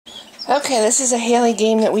Okay, this is a Haley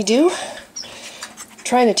game that we do. I'm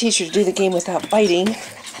trying to teach her to do the game without biting.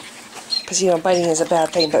 Because, you know, biting is a bad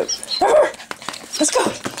thing, but... Let's go!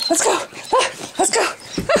 Let's go! Let's go!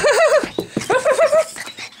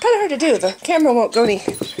 Kind of hard to do. The camera won't go any...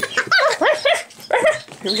 Here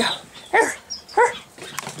we go.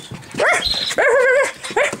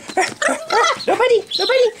 No biting! No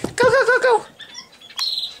biting! Go, go, go, go!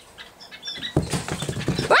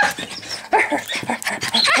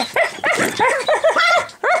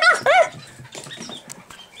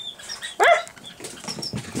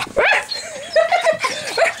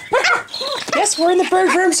 Yes, we're in the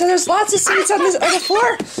bird room, so there's lots of seats on the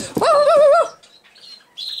floor. Whoa, whoa, whoa, whoa.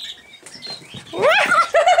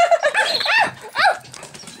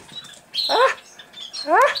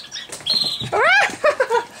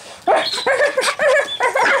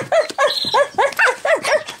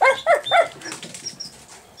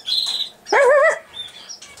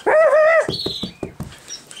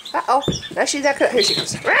 Uh-oh, now she's not gonna, here she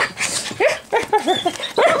comes.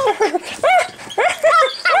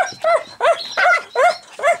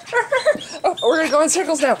 Oh, we're gonna go in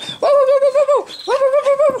circles now. Whoa, whoa, whoa, whoa, whoa, whoa, whoa,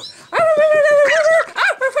 whoa, whoa.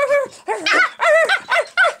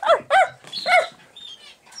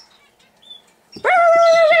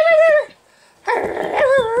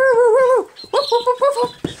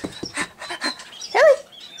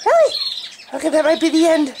 Haley! Okay, that might be the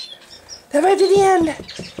end. That might be the end.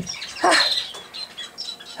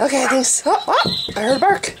 Okay, I think so. Oh, I heard a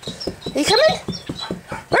bark. Are you coming?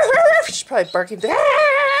 She's probably barking.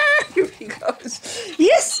 Here he goes.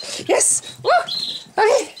 Yes! Yes! Woo!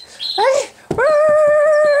 Okay! Okay!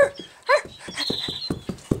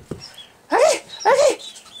 Okay! Okay!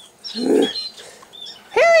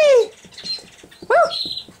 Haley! Woo!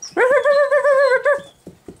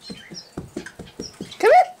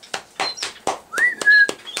 Come in!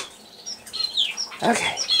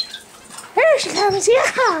 Okay. There she comes.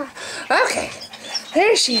 Yeah! Okay.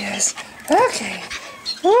 There she is. Okay.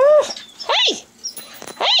 Woo! Hey!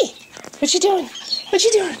 Hey! What you doing? What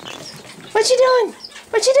you doing? What you doing?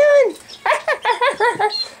 What you doing?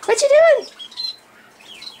 What you doing?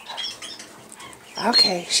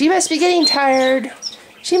 Okay, she must be getting tired.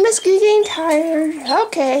 She must be getting tired.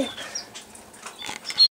 Okay.